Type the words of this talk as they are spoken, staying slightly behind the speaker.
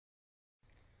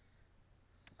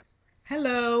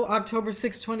Hello, October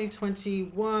 6,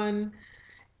 2021,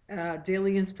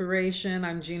 Daily Inspiration.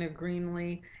 I'm Gina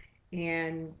Greenlee,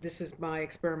 and this is my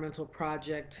experimental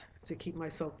project to keep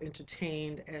myself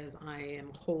entertained as I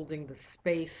am holding the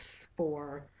space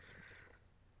for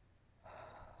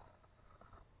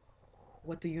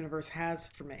what the universe has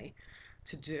for me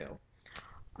to do.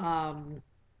 Um,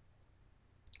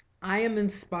 I am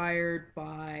inspired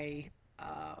by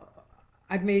uh,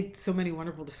 I've made so many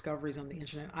wonderful discoveries on the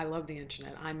internet. I love the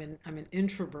internet. I'm an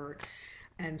introvert,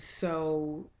 and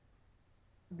so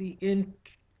the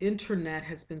internet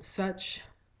has been such,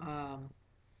 um,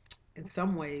 in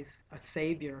some ways, a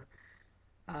savior.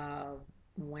 Uh,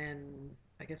 when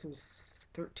I guess it was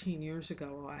 13 years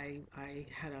ago, I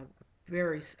had I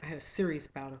had a serious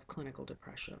bout of clinical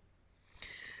depression,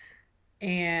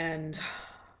 and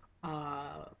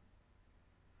uh,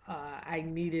 I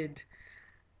needed.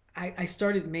 I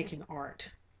started making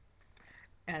art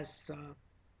as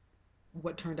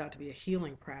what turned out to be a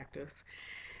healing practice,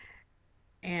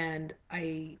 and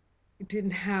I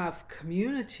didn't have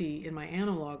community in my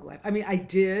analog life. I mean, I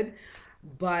did,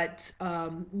 but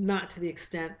not to the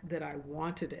extent that I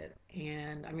wanted it.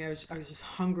 And I mean, I was just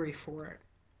hungry for it.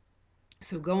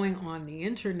 So going on the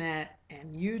internet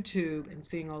and YouTube and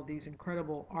seeing all these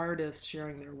incredible artists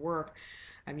sharing their work.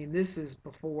 I mean, this is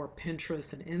before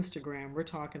Pinterest and Instagram. We're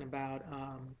talking about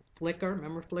Flickr.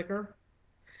 Remember Flickr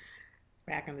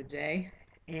back in the day?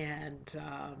 And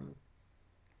the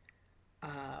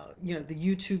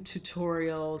YouTube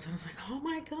tutorials, and I was like, oh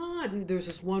my God, there's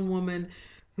this one woman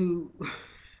who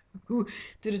who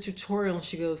did a tutorial, and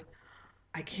she goes,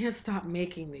 I can't stop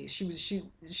making these. She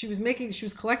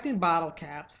was collecting bottle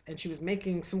caps, and she was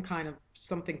making some kind of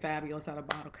something fabulous out of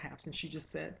bottle caps, and she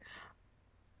just said,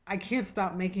 I can't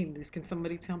stop making these. Can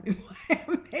somebody tell me why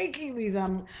I'm making these?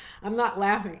 I'm not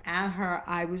laughing at her.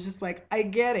 I was just like, I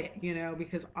get it,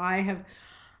 because I have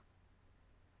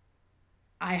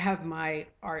my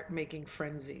art making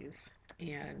frenzies,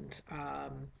 and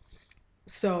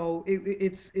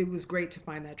it was great to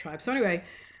find that tribe. So anyway,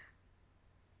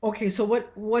 okay, so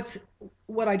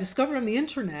what I discovered on the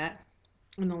internet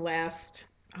in the last,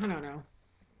 I don't know,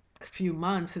 few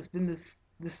months has been this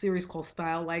series called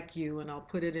Style Like You, and I'll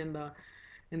put it in the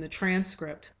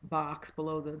transcript box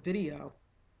below the video,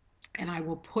 and I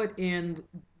will put in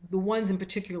the ones in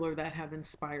particular that have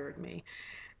inspired me,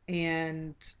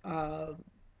 and uh,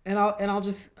 and I'll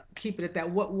just keep it at that.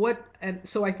 And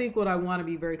so I think what I want to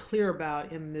be very clear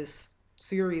about in this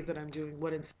series that I'm doing,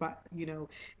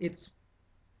 it's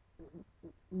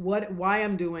why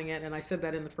I'm doing it, and I said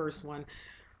that in the first one.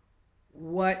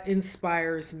 What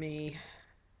inspires me,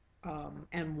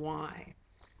 and why?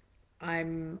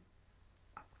 I'm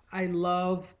I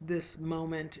love this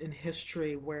moment in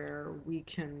history where we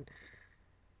can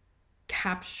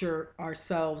capture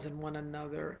ourselves and one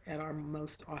another at our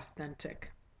most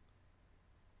authentic,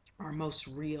 our most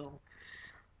real,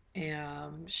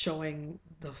 and showing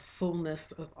the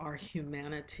fullness of our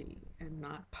humanity and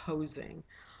not posing.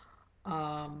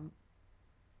 Um,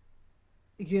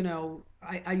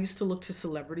 I used to look to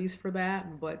celebrities for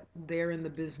that, but they're in the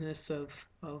business of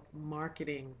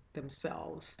marketing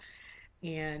themselves.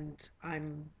 And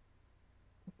I'm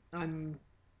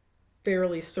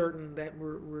fairly certain that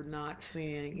we're not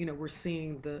seeing, we're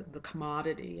seeing the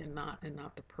commodity and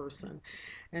not the person.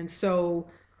 And so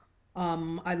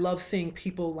I love seeing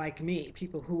people like me,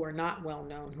 people who are not well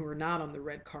known, who are not on the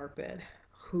red carpet,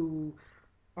 who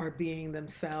are being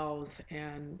themselves,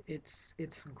 and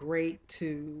it's great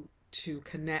to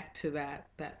connect to that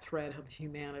thread of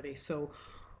humanity. So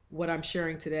what I'm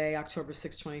sharing today, October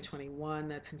 6, 2021,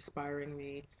 that's inspiring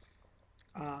me,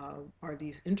 are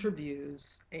these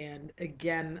interviews. And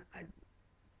again,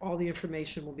 all the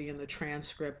information will be in the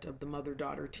transcript of the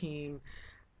mother-daughter team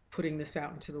putting this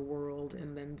out into the world.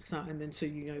 And then some, and then so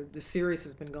the series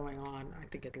has been going on, I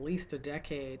think, at least a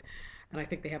decade, and I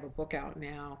think they have a book out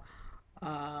now.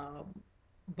 Um,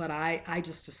 but I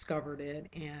just discovered it,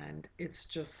 and it's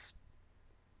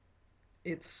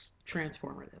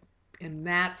transformative, and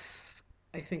that's,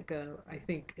 I think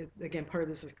again, part of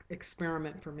this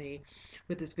experiment for me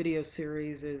with this video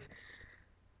series is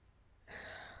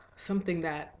something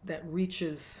that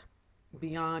reaches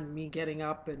beyond me getting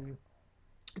up and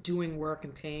doing work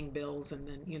and paying bills, and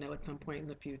then at some point in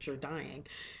the future dying.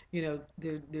 There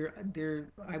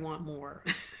I want more.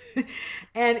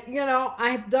 And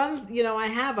I've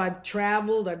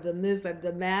traveled, I've done this, I've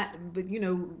done that, but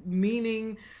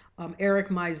meaning Eric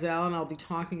Maisel, and I'll be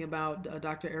talking about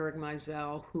Dr. Eric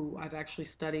Maisel, who I've actually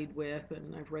studied with,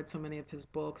 and I've read so many of his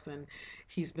books, and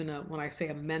he's been, when I say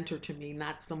a mentor to me,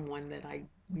 not someone that I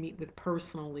meet with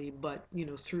personally, but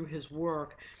through his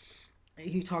work,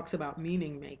 he talks about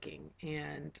meaning making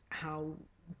and how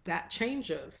that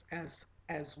changes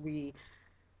as we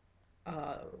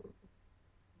uh,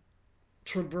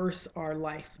 traverse our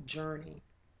life journey.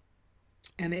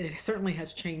 And it certainly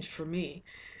has changed for me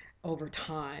over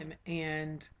time.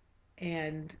 And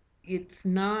it's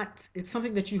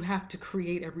something that you have to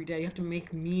create every day. You have to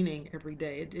make meaning every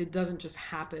day. It doesn't just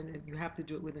happen. You have to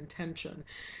do it with intention.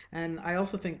 And I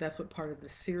also think that's what part of the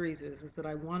series is that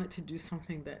I wanted to do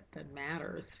something that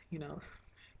matters,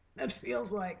 that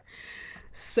feels like.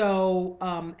 So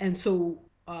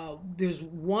there's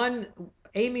one,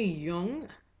 Amy Yeung,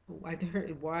 I think her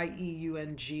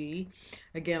Yeung.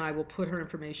 Again, I will put her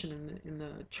information in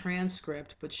the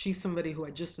transcript, but she's somebody who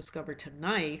I just discovered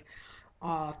tonight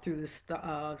through this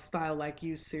Style Like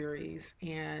You series,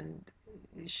 and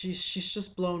she's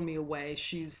just blown me away.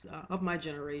 She's of my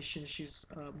generation. She's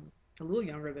a little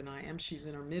younger than I am. She's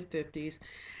in her mid 50s,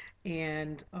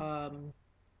 and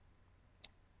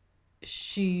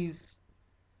she's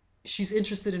she's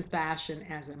interested in fashion,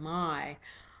 as am I.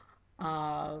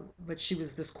 But she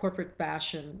was this corporate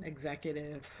fashion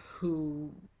executive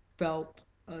who felt,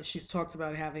 she talks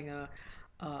about having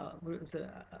what is it,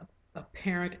 a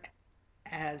parent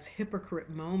as hypocrite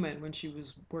moment when she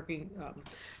was working,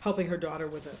 helping her daughter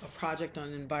with a project on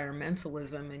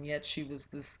environmentalism, and yet she was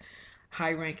this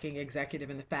high-ranking executive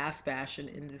in the fast fashion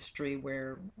industry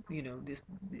where, this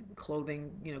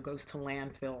clothing, goes to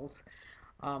landfills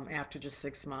after just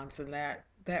 6 months, and that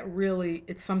really,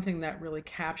 it's something that really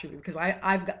captured me because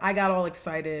I got all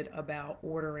excited about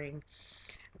ordering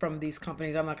from these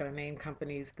companies. I'm not going to name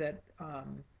companies that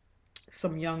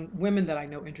some young women that I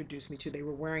know introduced me to. They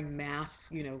were wearing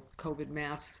masks, COVID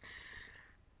masks,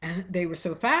 and they were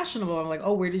so fashionable. I'm like,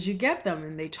 oh, where did you get them?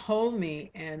 And they told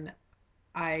me, and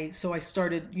I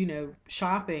started,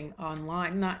 shopping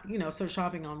online, not, started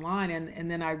shopping online,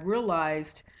 and then I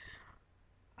realized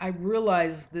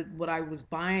that what I was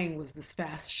buying was this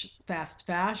fast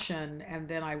fashion, and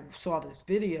then I saw this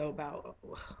video about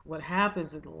what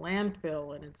happens in the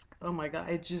landfill, and it's, oh my God,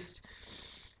 it just,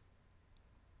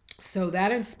 so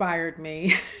that inspired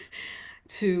me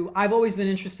I've always been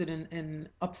interested in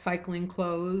upcycling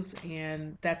clothes,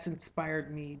 and that's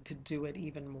inspired me to do it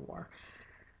even more.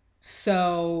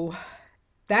 So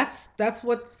that's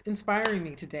what's inspiring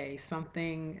me today.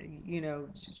 Something,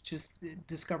 just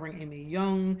discovering Amy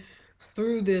Young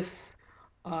through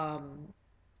um,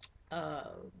 uh,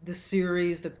 this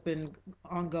series that's been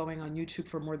ongoing on YouTube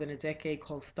for more than a decade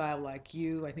called Style Like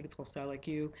You. I think it's called Style Like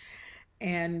You,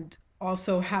 and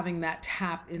also having that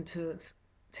tap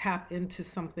into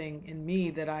something in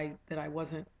me that I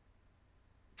wasn't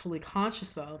fully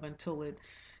conscious of until it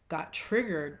got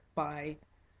triggered by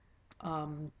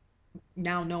um,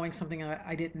 now knowing something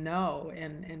I didn't know,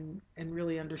 and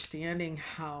really understanding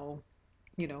how,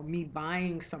 me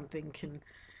buying something can,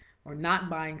 or not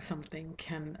buying something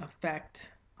can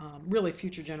affect really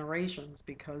future generations,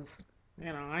 because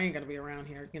I ain't gonna be around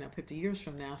here 50 years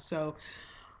from now. So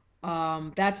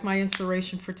that's my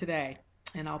inspiration for today,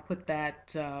 and I'll put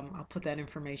that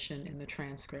information in the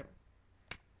transcript.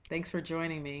 Thanks for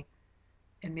joining me,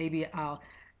 and maybe I'll,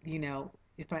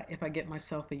 if I get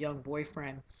myself a young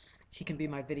boyfriend, he can be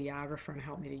my videographer and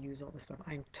help me to use all this stuff.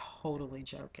 I'm totally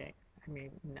joking. I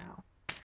mean, no.